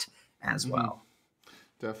hot as well.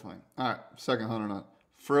 Definitely. All right, second hot or not?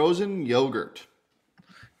 Frozen yogurt.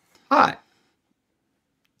 Hot.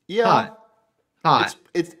 Yeah. Hot. Hot.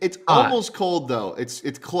 It's almost cold though. It's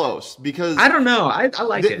close because I don't know. I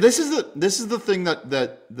like it. This is the thing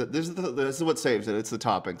this is what saves it. It's the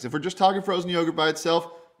toppings. If we're just talking frozen yogurt by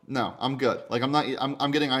itself, no, I'm good. Like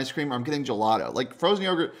I'm getting ice cream or I'm getting gelato. Like frozen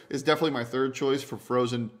yogurt is definitely my third choice for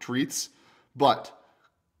frozen treats, but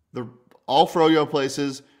all froyo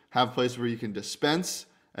places have places where you can dispense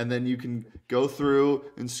and then you can go through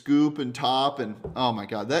and scoop and top, and oh my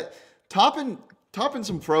god, that topping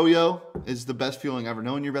some froyo is the best feeling ever.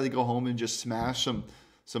 Knowing you're ready to go home and just smash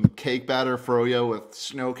some cake batter froyo with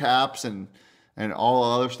snow caps and all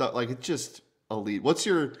other stuff. Like, it's just elite. What's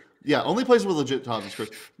your only place with legit toppings, Chris?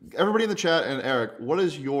 Everybody in the chat and Eric, what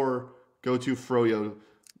is your go-to froyo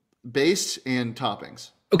base and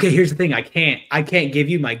toppings? Okay, here's the thing. I can't give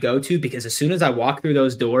you my go-to because as soon as I walk through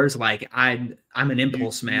those doors, like I'm an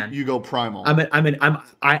impulse man. You go primal.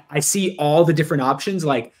 I see all the different options.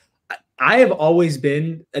 Like, I have always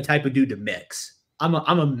been a type of dude to mix. I'm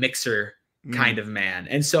a mixer kind of man.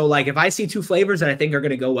 And so like if I see two flavors that I think are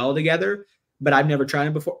going to go well together, but I've never tried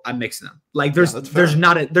them before, I'm mixing them. Like there's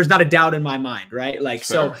not a doubt in my mind, right? Like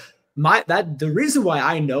so the reason why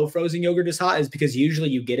I know frozen yogurt is hot is because usually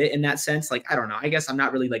you get it in that sense. Like, I don't know, I guess I'm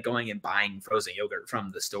not really like going and buying frozen yogurt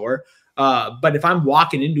from the store. But if I'm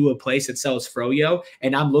walking into a place that sells froyo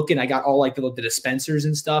and I'm looking, I got all like the dispensers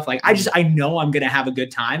and stuff. Like I know I'm going to have a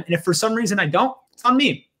good time. And if for some reason I don't, it's on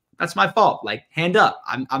me. That's my fault. Like, hand up.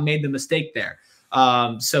 I made the mistake there.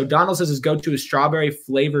 So Donald says his go-to is strawberry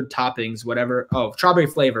flavored toppings, whatever. Oh, strawberry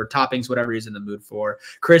flavored toppings, whatever he's in the mood for.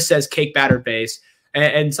 Chris says cake batter base.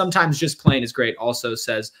 And sometimes just plain is great. Also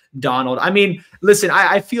says Donald. I mean, listen,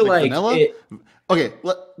 I feel like vanilla? Okay,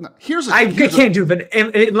 I can't do it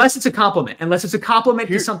unless it's a compliment. Unless it's a compliment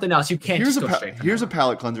to something else, you can't just go straight. Here's a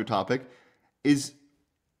palate cleanser topic: is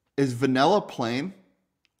vanilla plain?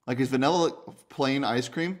 Like, is vanilla plain ice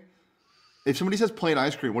cream? If somebody says plain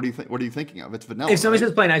ice cream, what do you think? What are you thinking of? It's vanilla. If somebody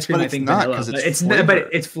says plain ice cream, I think vanilla. But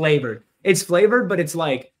it's flavored. It's flavored, but it's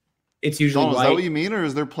like it's usually white. Is that what you mean, or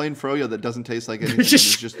is there plain froyo that doesn't taste like anything?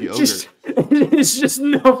 It's just yogurt. It's just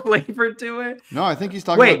no flavor to it. No, I think he's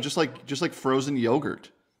talking about just like frozen yogurt.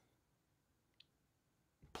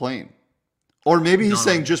 Plain. Or maybe he's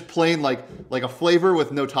saying just plain, like a flavor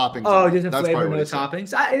with no toppings. Oh, just a flavor, no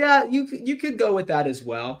toppings. Yeah, you could go with that as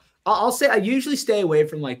well. I'll say I usually stay away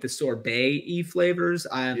from like the sorbet-y flavors.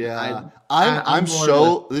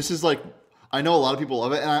 This is like, I know a lot of people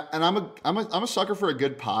love it, and I'm a sucker for a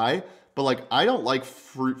good pie, but like I don't like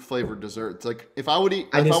fruit flavored desserts. Like if I want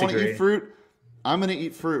to eat fruit, I'm gonna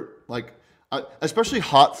eat fruit. Like especially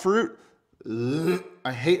hot fruit.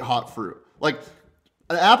 I hate hot fruit. Like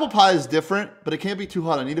an apple pie is different, but it can't be too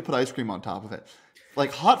hot. I need to put ice cream on top of it.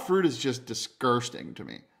 Like hot fruit is just disgusting to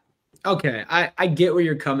me. Okay, I get where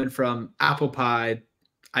you're coming from. Apple pie,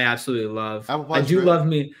 I absolutely love. Apple pie.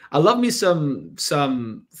 I love me some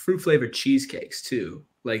fruit flavored cheesecakes too,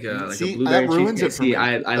 like a blueberry that ruins cheesecake. it for me.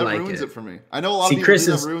 I like ruins it. it for me. I know a lot of people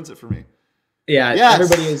that ruins it for me. Yeah, yes.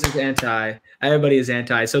 Everybody is anti. Everybody is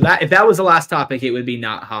anti. So that if that was the last topic, it would be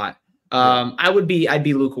not hot. I'd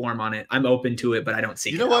be lukewarm on it. I'm open to it, but I don't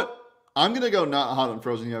see. You know what? I'm gonna go not hot on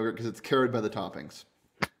frozen yogurt because it's carried by the toppings.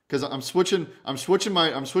 Because I'm switching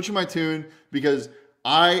my tune because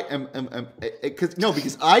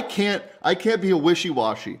because I can't be a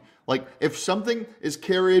wishy-washy. Like if something is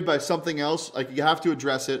carried by something else, like you have to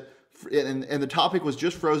address it. And the topic was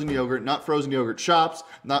just frozen yogurt, not frozen yogurt shops,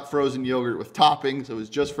 not frozen yogurt with toppings. It was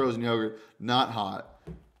just frozen yogurt, not hot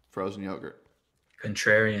frozen yogurt.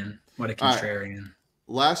 Contrarian. What a contrarian. Right.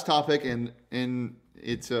 Last topic, and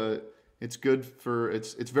it's good for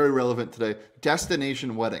it's very relevant today.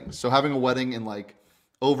 Destination weddings. So having a wedding in like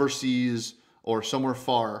overseas or somewhere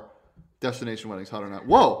far, destination weddings, hot or not.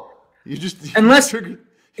 Whoa, unless.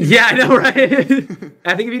 Yeah, I know, right?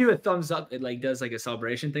 I think if you do a thumbs up, it like does like a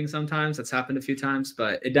celebration thing sometimes. That's happened a few times,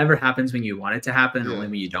 but it never happens when you want it to happen, only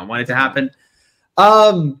when you don't want it to happen.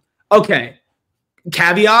 Okay.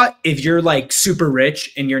 Caveat, if you're like super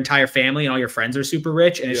rich and your entire family and all your friends are super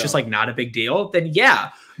rich and it's just like not a big deal, then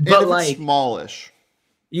yeah. But like smallish.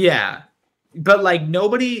 Yeah. But like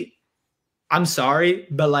nobody, I'm sorry,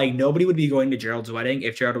 but like nobody would be going to Gerald's wedding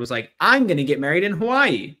if Gerald was like, I'm gonna get married in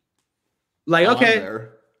Hawaii. Like, okay.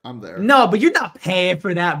 I'm there. No, but you're not paying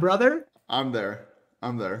for that, brother. I'm there.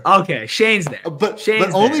 Okay, Shane's there. But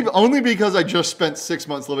only because I just spent 6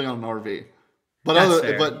 months living on an RV.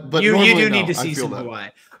 But you do need to see some Hawaii.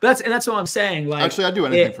 But that's what I'm saying. Like, actually, I'd do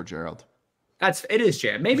anything for Gerald. It is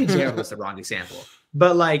Gerald. Maybe Gerald was the wrong example.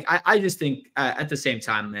 But like, I just think at the same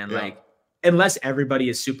time, man, like, unless everybody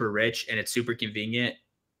is super rich and it's super convenient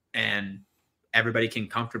and everybody can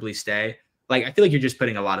comfortably stay, like, I feel like you're just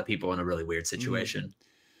putting a lot of people in a really weird situation.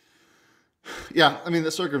 Yeah, I mean, the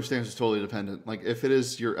circumstance is totally dependent. Like, if it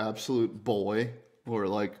is your absolute boy or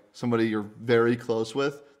like somebody you're very close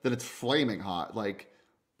with, then it's flaming hot. Like,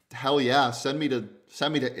 hell yeah, send me to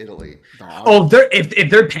Italy, dog. Oh, if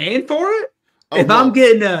they're paying for it, I'm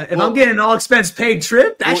getting an all expense paid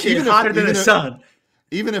trip, that shit hotter than the sun.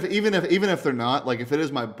 Even if they're not, like, if it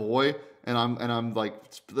is my boy and I'm like,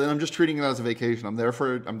 then I'm just treating it as a vacation. I'm there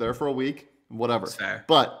for a week, whatever. That's fair.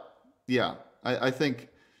 But yeah, I think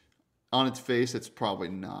on its face, it's probably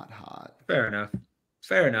not hot. Fair enough.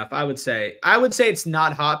 I would say it's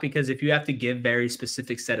not hot because if you have to give very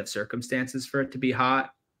specific set of circumstances for it to be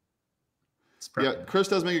hot. Yeah, Chris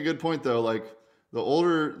does make a good point though. Like the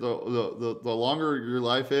older, the longer your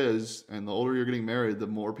life is, and the older you're getting married, the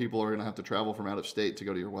more people are going to have to travel from out of state to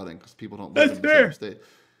go to your wedding because people don't live in the same state.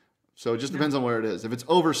 So it just depends on where it is. If it's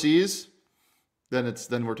overseas, then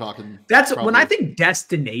we're talking. That's when I think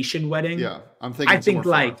destination wedding. Yeah, I think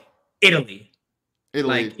like Italy.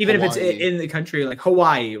 Like even Hawaii. If it's in the country, like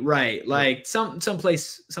Hawaii, right? Like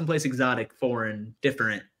someplace exotic, foreign,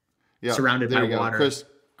 different, surrounded by water.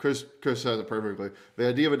 Chris says it perfectly. The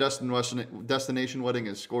idea of a destination wedding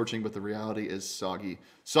is scorching, but the reality is soggy.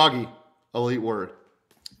 Soggy, elite word.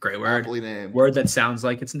 Great word. Aptly named. Word that sounds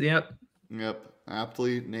like it's Yep.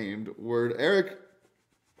 Aptly named word. Erik,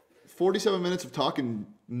 47 minutes of talking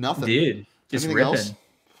nothing. Dude, just anything ripping. Else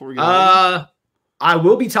before we get I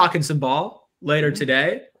will be talking some ball later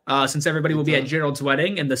today. Since everybody will be at Gerald's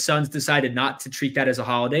wedding and the Suns decided not to treat that as a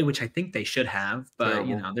holiday, which I think they should have, but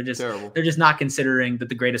Terrible. They're just not considering that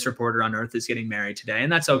the greatest reporter on earth is getting married today,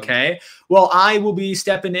 and that's okay. Well, I will be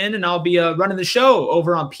stepping in and I'll be running the show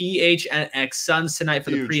over on PHNX Suns tonight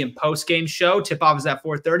for the pre and post game show. Tip off is at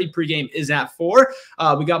 4:30. Pregame is at 4.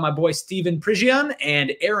 We got my boy Steven Prigion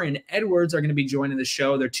and Aaron Edwards are going to be joining the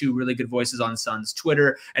show. They're two really good voices on Suns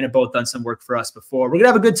Twitter and have both done some work for us before. We're gonna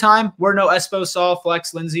have a good time. We're no Espo, Saul,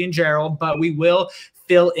 Flex, Lindsay, and Gerald, but we will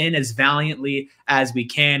fill in as valiantly as we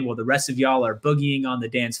can while the rest of y'all are boogieing on the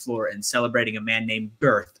dance floor and celebrating a man named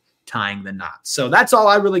Birth tying the knot. So that's all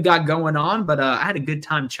I really got going on, but I had a good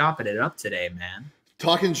time chopping it up today, man.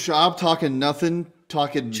 Talking shop, talking nothing,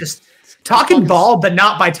 talking ball, but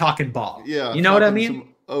not by talking ball. Yeah, you know what I mean?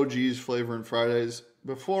 Some OG's flavor and Fridays.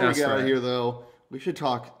 Before we get out of here, though, we should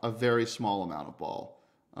talk a very small amount of ball.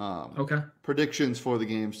 Okay. Predictions for the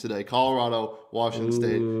games today: Colorado, Washington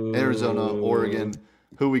State, Arizona, Oregon.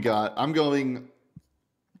 Who we got? I'm going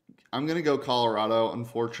to go Colorado.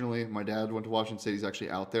 Unfortunately, my dad went to Washington State. He's actually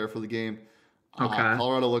out there for the game. Okay.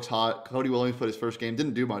 Colorado looks hot. Cody Williams played his first game.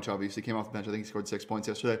 Didn't do much, obviously. Came off the bench. I think he scored 6 points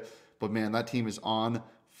yesterday. But man, that team is on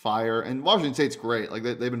fire. And Washington State's great. Like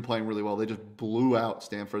they've been playing really well. They just blew out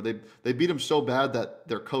Stanford. They beat them so bad that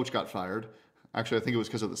their coach got fired. Actually, I think it was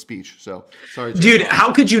because of the speech. So sorry, dude.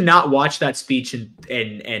 How could you not watch that speech and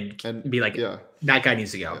be like, that guy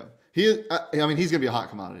needs to go? Yeah. He's gonna be a hot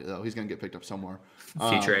commodity though. He's gonna get picked up somewhere.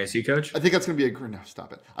 Future ASU coach. I think that's gonna be I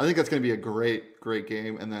think that's gonna be a great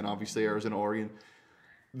game. And then obviously Arizona, Oregon.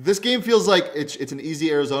 This game feels like it's an easy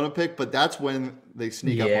Arizona pick, but that's when they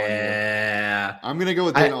sneak up on you. Yeah. I'm going to go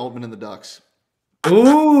with Dana Altman and the Ducks.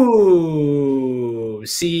 Ooh.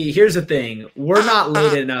 See, here's the thing. We're not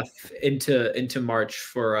late enough into March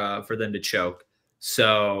for them to choke.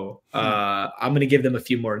 So I'm going to give them a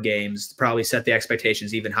few more games, probably set the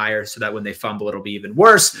expectations even higher so that when they fumble, it'll be even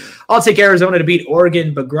worse. I'll take Arizona to beat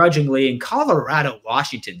Oregon begrudgingly, and Colorado,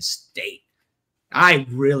 Washington State. I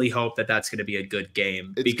really hope that that's going to be a good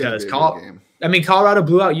game because Colorado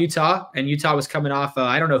blew out Utah, and Utah was coming off.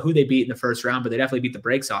 I don't know who they beat in the first round, but they definitely beat the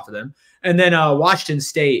brakes off of them. And then Washington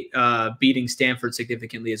State beating Stanford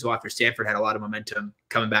significantly as well after Stanford had a lot of momentum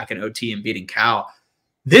coming back in OT and beating Cal.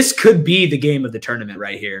 This could be the game of the tournament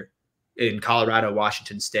right here in Colorado,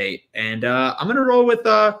 Washington State. And I'm going to roll with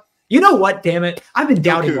you know what, damn it. I've been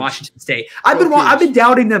doubting Washington State. I've been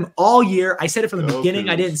doubting them all year. I said it from the beginning.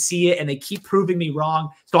 I didn't see it, and they keep proving me wrong.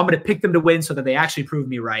 So I'm going to pick them to win so that they actually prove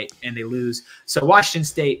me right, and they lose. So Washington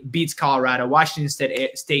State beats Colorado. Washington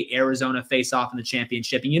State, Arizona face off in the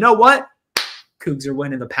championship. And you know what? Cougs are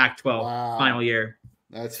winning the Pac-12 final year.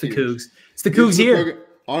 That's the huge. Cougs. It's the Cougs here.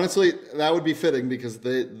 Honestly, that would be fitting because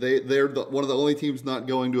they're one of the only teams not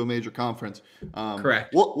going to a major conference.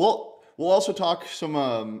 Correct. We'll also talk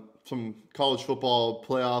some college football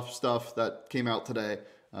playoff stuff that came out today.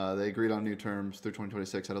 They agreed on new terms through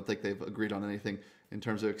 2026. I don't think they've agreed on anything in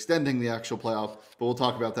terms of extending the actual playoff, but we'll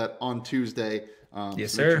talk about that on Tuesday.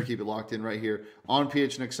 Yes, so sir. Make sure to keep it locked in right here on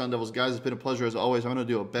PHNX Sun Devils. Guys, it's been a pleasure as always. I'm going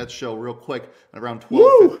to do a bet show real quick at around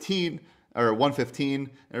 12:15 or 1:15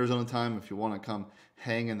 Arizona time. If you want to come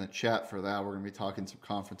hang in the chat for that, we're going to be talking some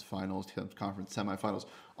conference finals, conference semifinals,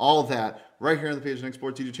 all of that right here on the PHNX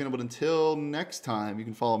Sports YouTube channel. But until next time, you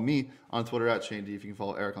can follow me on Twitter at Shane D. If you can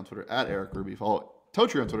follow Erik on Twitter at Erik Ruby. Follow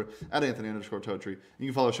Totri on Twitter at Anthony_Totri. You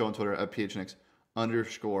can follow the show on Twitter at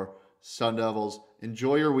PHNX_Sun Devils.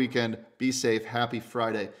 Enjoy your weekend. Be safe. Happy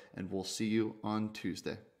Friday. And we'll see you on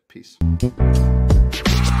Tuesday. Peace. We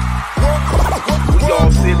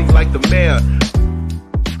all silly like the mayor.